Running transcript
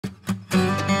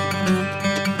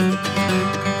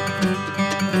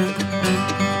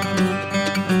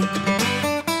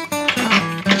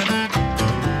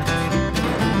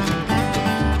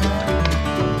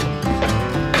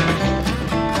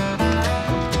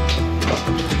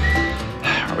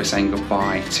saying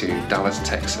goodbye to Dallas,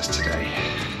 Texas today.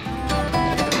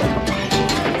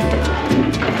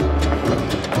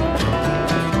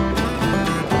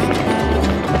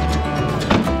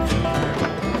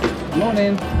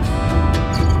 Morning.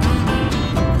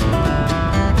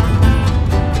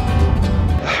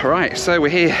 Right, so we're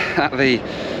here at the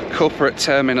corporate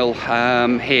terminal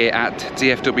here at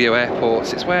DFW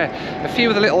Airport. It's where a few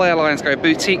of the little airlines go.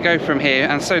 Boutique go from here,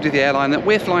 and so do the airline that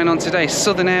we're flying on today,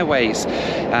 Southern Airways,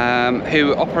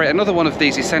 who operate another one of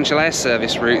these essential air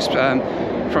service routes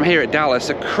from here at Dallas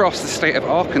across the state of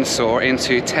Arkansas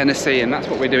into Tennessee, and that's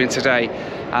what we're doing today.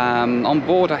 On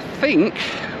board, I think,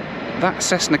 that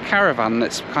Cessna Caravan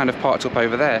that's kind of parked up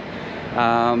over there.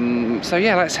 So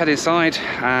yeah, let's head inside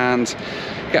and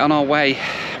get on our way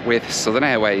with Southern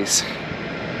Airways. Thank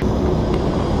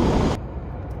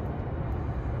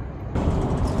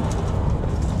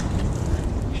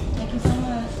you so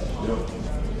much.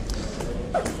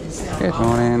 Good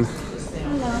morning.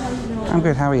 Hello, how you doing? I'm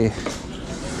good, how are you?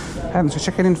 So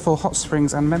checking in for Hot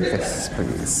Springs and Memphis,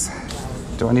 please.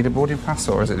 Do I need a boarding pass,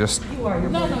 or is it just... You are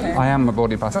your boarding pass. I am a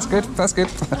boarding pass. That's good, that's good.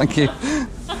 Thank you.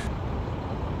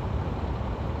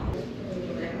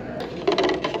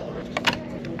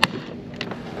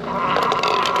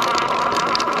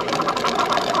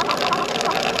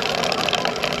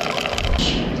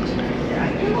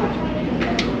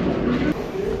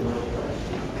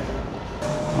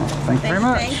 Thank you very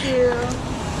much. Thank you.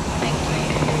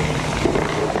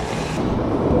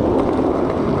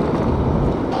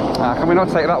 Can we not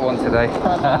take that one today?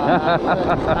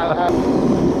 What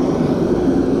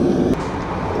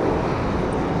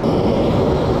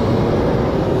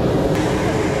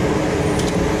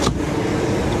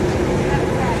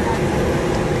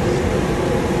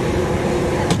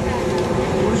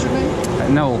is your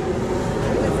name? Noel.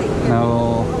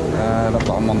 Noel, that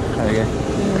bottom one. There you go.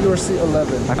 Your seat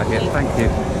 11. Okay, thank you.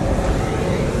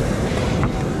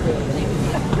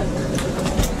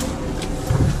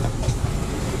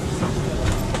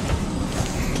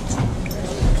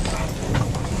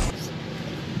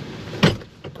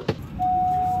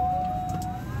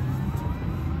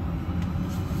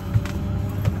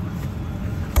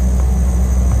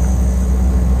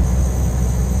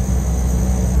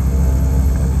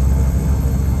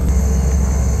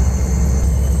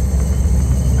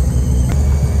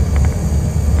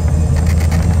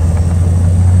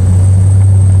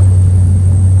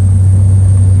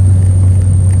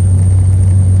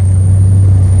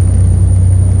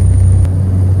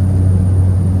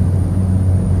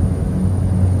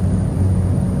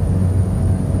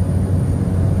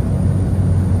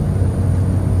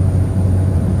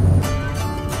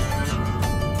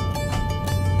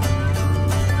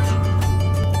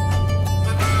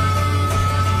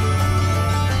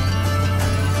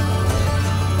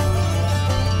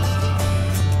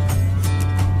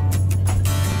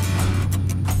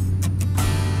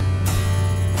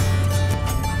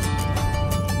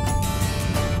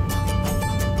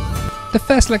 The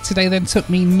first leg today then took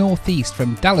me northeast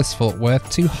from Dallas-Fort Worth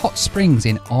to Hot Springs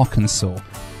in Arkansas.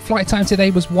 Flight time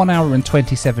today was 1 hour and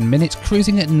 27 minutes,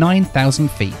 cruising at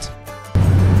 9,000 feet.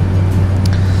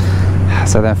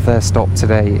 So their first stop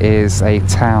today is a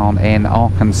town in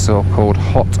Arkansas called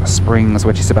Hot Springs,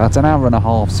 which is about an hour and a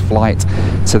half's flight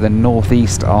to the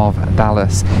northeast of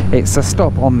Dallas. It's a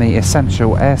stop on the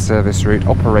essential air service route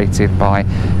operated by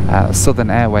Southern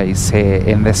Airways here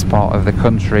in this part of the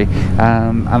country,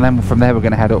 and then from there we're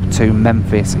going to head up to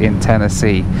Memphis in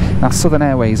Tennessee. Now Southern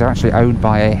Airways are actually owned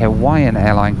by a Hawaiian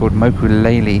airline called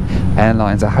Mokulele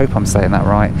Airlines. I hope I'm saying that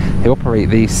right. They operate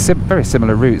these very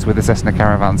similar routes with the Cessna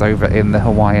Caravans over in the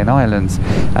Hawaiian Islands,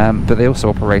 but they also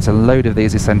operate a load of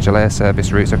these essential air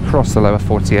service routes across the lower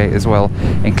 48 as well,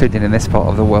 including in this part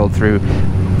of the world through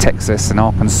Texas and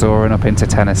Arkansas and up into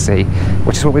Tennessee,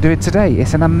 which is what we're doing today.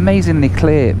 It's an amazingly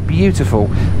clear, beautiful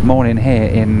morning here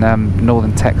in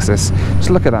northern Texas.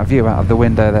 Just look at that view out of the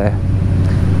window there.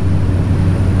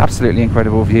 Absolutely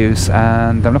incredible views,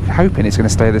 and I'm hoping it's going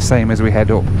to stay the same as we head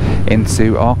up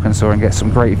into Arkansas and get some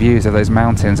great views of those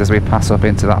mountains as we pass up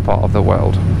into that part of the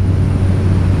world.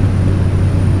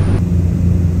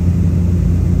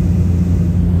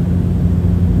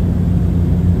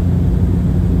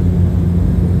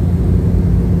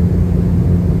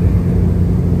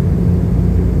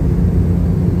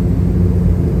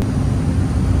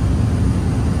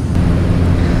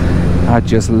 I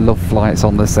just love flights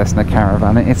on the Cessna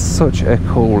Caravan. It's such a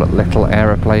cool little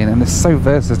aeroplane, and it's so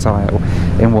versatile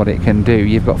in what it can do.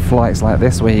 You've got flights like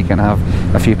this where you can have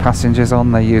a few passengers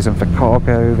on. They use them for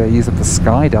cargo, they use them for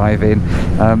skydiving,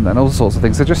 and all sorts of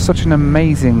things. They're just such an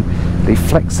amazingly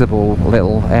flexible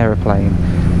little aeroplane.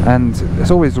 and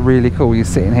it's always really cool. You're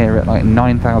sitting here at like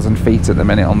 9,000 feet at the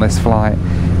minute on this flight.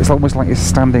 It's almost like you're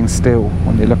standing still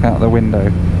when you look out the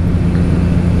window,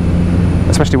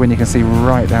 especially when you can see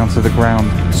right down to the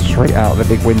ground straight out the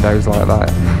big windows like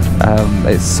that.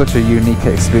 It's such a unique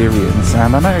experience,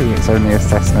 and I know it's only a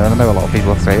Cessna, and I know a lot of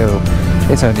people say, oh,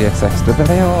 it's only a Cessna, but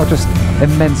they are just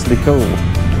immensely cool.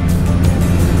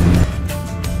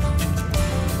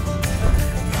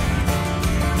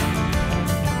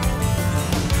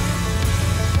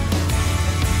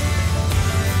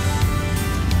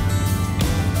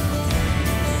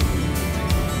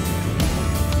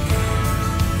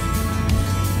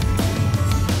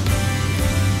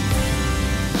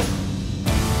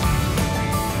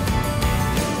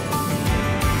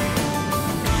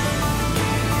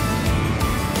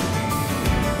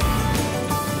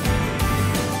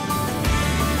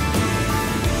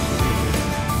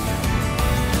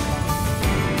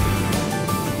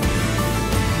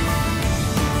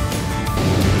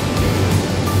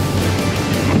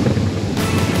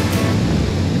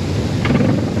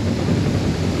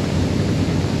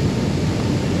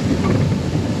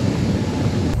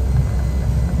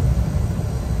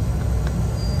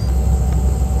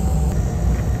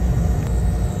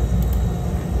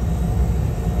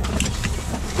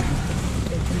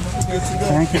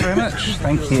 Thank you very much.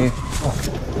 Thank you.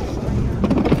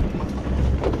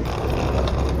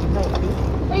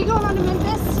 Are you going on to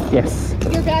Memphis? Yes.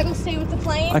 Your bag will stay with the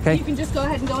plane. Okay. You can just go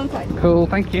ahead and go inside. Cool,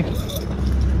 thank you.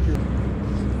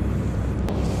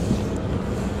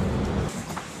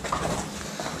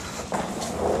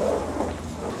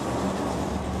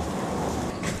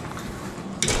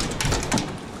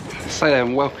 So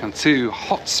then, welcome to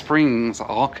Hot Springs,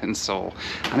 Arkansas,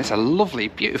 and it's a lovely,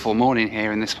 beautiful morning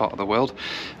here in this part of the world.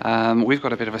 We've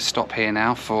got a bit of a stop here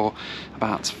now for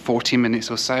about 40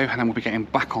 minutes or so, and then we'll be getting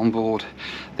back on board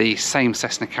the same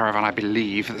Cessna Caravan, I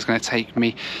believe, that's going to take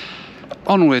me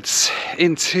onwards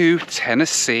into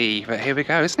Tennessee. But here we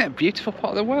go. Isn't it a beautiful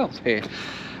part of the world here?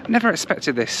 Never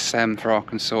expected this for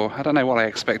Arkansas. I don't know what I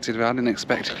expected, but I didn't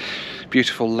expect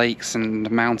beautiful lakes and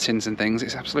mountains and things.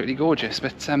 It's absolutely gorgeous.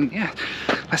 But yeah,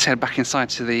 let's head back inside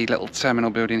to the little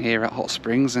terminal building here at Hot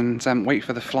Springs and wait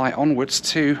for the flight onwards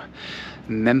to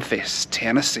Memphis,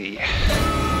 Tennessee.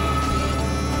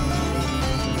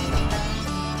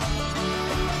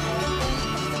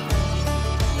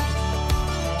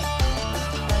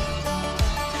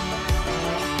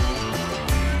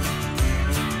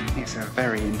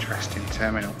 Very interesting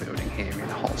terminal building here in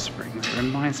Hot Springs. It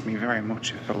reminds me very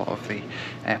much of a lot of the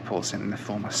airports in the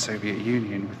former Soviet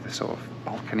Union, with the sort of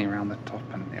balcony around the top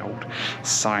and the old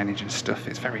signage and stuff.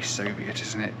 It's very Soviet,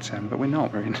 isn't it? But we're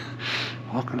not. We're in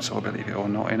Arkansas, believe it or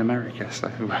not, in America. So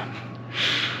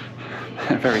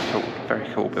very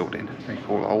cool building. Very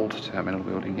cool old terminal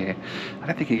building here. I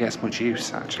don't think it gets much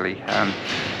use, actually.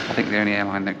 I think the only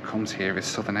airline that comes here is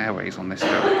Southern Airways on this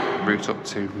route up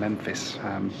to Memphis,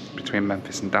 between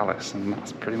Memphis and Dallas, and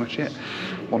that's pretty much it.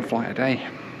 One flight a day,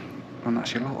 and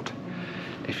that's your lot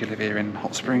if you live here in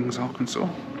Hot Springs, Arkansas.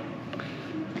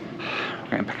 We're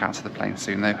getting back out to the plane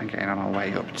soon though, and getting on our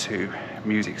way up to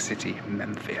Music City,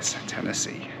 Memphis,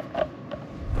 Tennessee.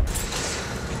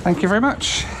 Thank you very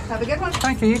much. Have a good one.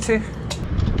 Thank you, you too.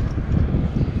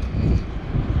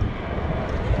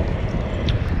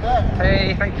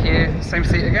 Hey, thank you. Same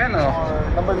seat again,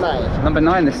 or? Number 9. Number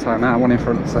 9 this time. Ah, one in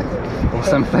front, so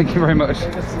awesome. Thank you very much.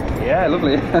 Yeah,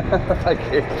 lovely. Thank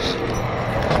you.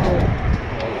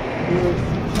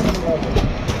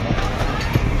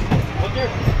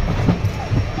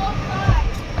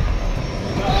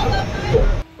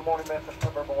 Good morning, Memphis.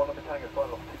 Number 1 on the Tango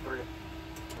Final 23.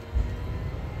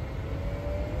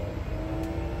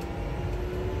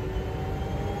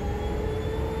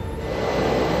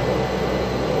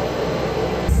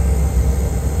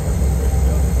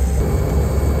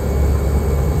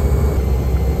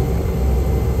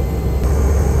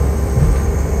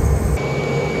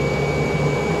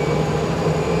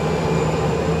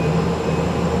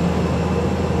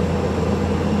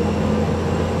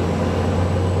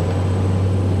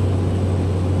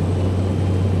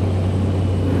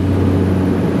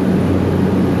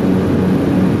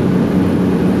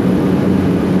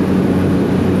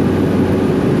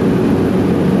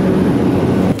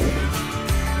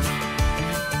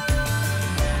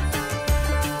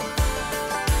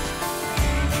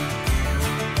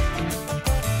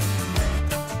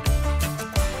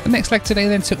 The next leg today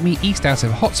then took me east out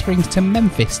of Hot Springs to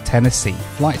Memphis, Tennessee.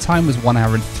 Flight time was 1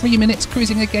 hour and 3 minutes,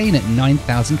 cruising again at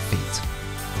 9,000 feet.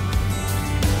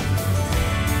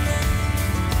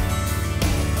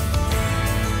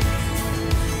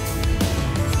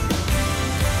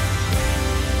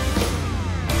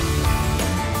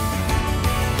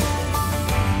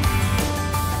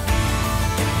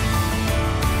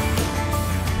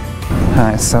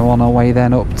 So on our way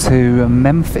then up to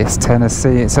Memphis,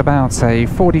 Tennessee. It's about a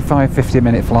 45-50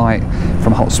 minute flight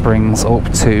from Hot Springs up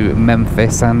to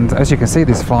Memphis, and as you can see,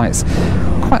 this flight's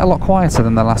quite a lot quieter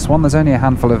than the last one. There's only a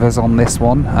handful of us on this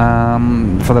one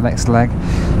for the next leg,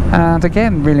 and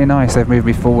again, really nice. They've moved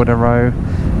me forward a row,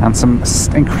 and some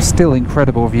still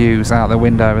incredible views out the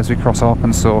window as we cross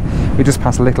Arkansas. We just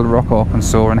passed Little Rock,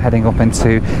 Arkansas, and heading up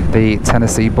into the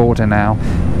Tennessee border now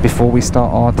before we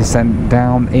start our descent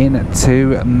down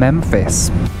into Memphis.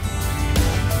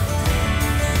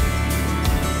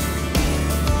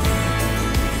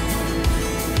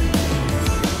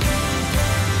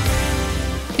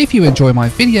 If you enjoy my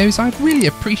videos, I'd really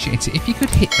appreciate it if you could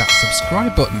hit that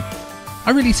subscribe button. I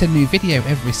release a new video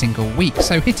every single week,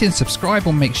 so hitting subscribe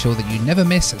will make sure that you never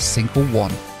miss a single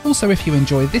one. Also, if you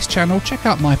enjoy this channel, check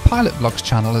out my Pilot Vlogs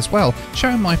channel as well,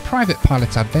 showing my private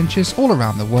pilot adventures all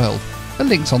around the world. The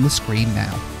link's on the screen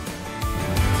now.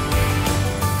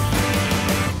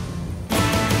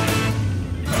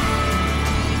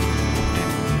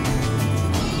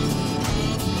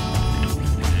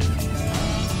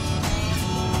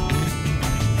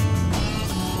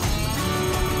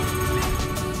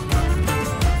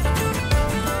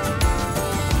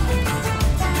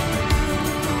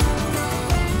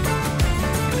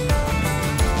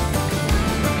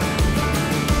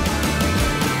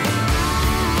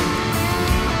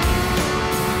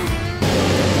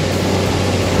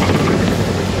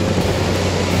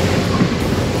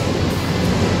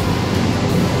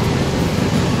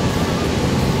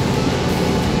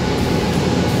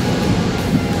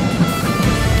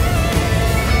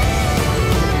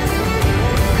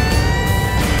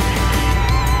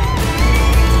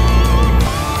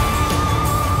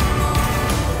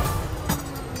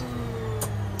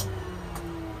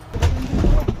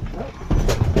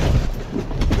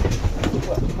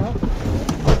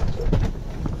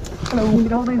 Hello. Can you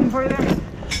hold anything for you there?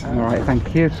 Alright,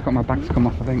 thank you. Just got my bags to come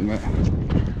off, I think, but...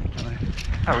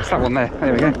 Oh, it's that one there.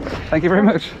 There we go. Thank you very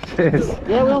much. Cheers.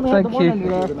 Yeah, we only have the Thank one you.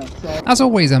 in there. So. As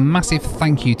always, a massive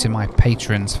thank you to my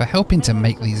patrons for helping to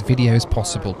make these videos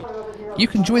possible. You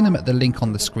can join them at the link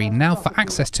on the screen now for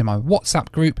access to my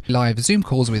WhatsApp group, live Zoom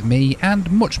calls with me,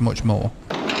 and much, much more.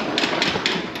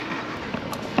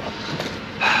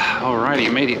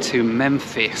 Alrighty, made it to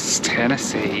Memphis,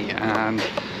 Tennessee, and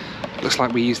looks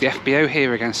like we use the FBO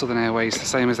here against Southern Airways, the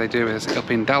same as they do as up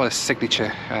in Dallas Signature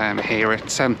here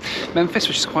at Memphis,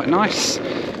 which is quite nice.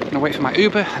 I'm gonna wait for my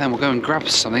Uber, and then we'll go and grab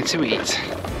something to eat.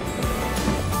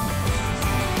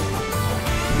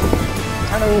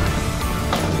 Hello.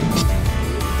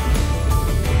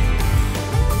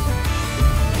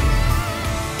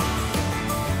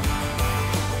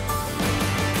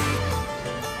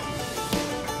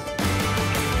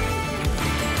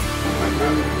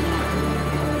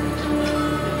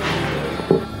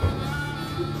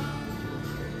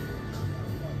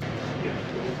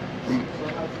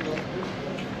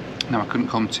 Now, I couldn't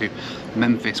come to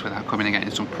Memphis without coming and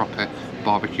getting some proper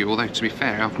barbecue, although to be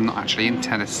fair, I'm not actually in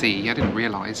Tennessee. I didn't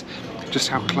realise just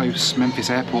how close Memphis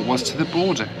Airport was to the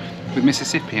border with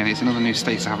Mississippi, and it's another new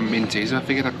state I haven't been to, so I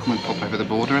figured I'd come and pop over the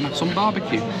border and have some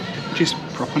barbecue, which is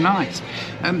proper nice.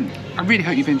 I really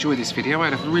hope you've enjoyed this video. I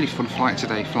had a really fun flight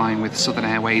today, flying with Southern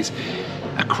Airways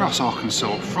across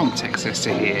Arkansas from Texas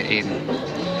to here in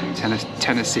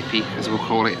Tennessee, as we'll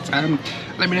call it.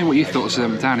 Let me know what you thought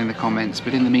down in the comments,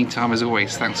 but in the meantime, as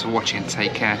always, thanks for watching,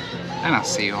 take care, and I'll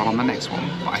see you all on the next one.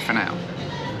 Bye for now.